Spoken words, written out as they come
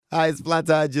Hi, it's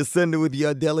Flatai Jacinda with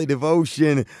your daily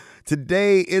devotion.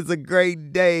 Today is a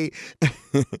great day.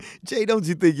 Jay, don't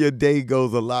you think your day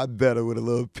goes a lot better with a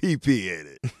little pee-pee in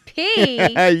it? P?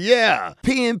 Yeah,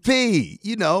 P&P,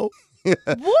 you know.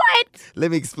 What?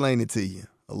 Let me explain it to you.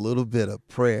 A little bit of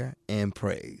prayer and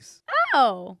praise.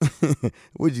 Oh,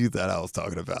 What you thought I was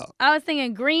talking about? I was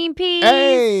thinking green peas.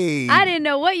 Hey! I didn't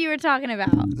know what you were talking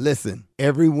about. Listen,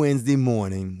 every Wednesday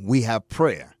morning we have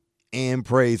prayer and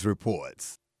praise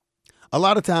reports. A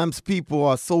lot of times people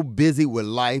are so busy with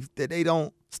life that they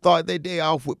don't start their day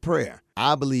off with prayer.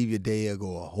 I believe your day will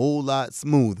go a whole lot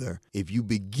smoother if you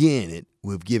begin it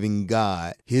with giving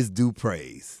God his due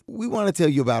praise. We want to tell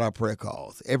you about our prayer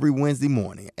calls. Every Wednesday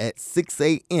morning at 6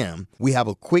 a.m., we have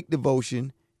a quick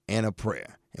devotion and a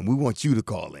prayer. And we want you to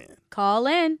call in. Call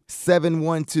in.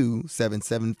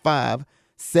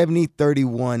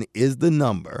 712-775-7031 is the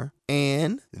number.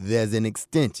 And there's an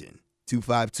extension,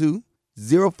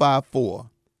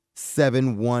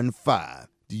 252-054-715.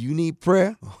 Do you need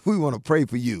prayer? We want to pray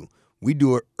for you. We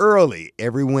do it early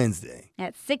every Wednesday.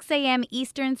 At 6 a.m.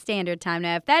 Eastern Standard Time.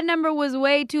 Now, if that number was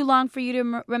way too long for you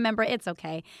to remember, it's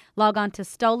okay. Log on to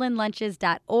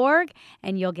stolenlunches.org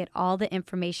and you'll get all the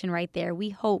information right there.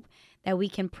 We hope that we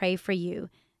can pray for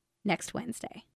you next Wednesday.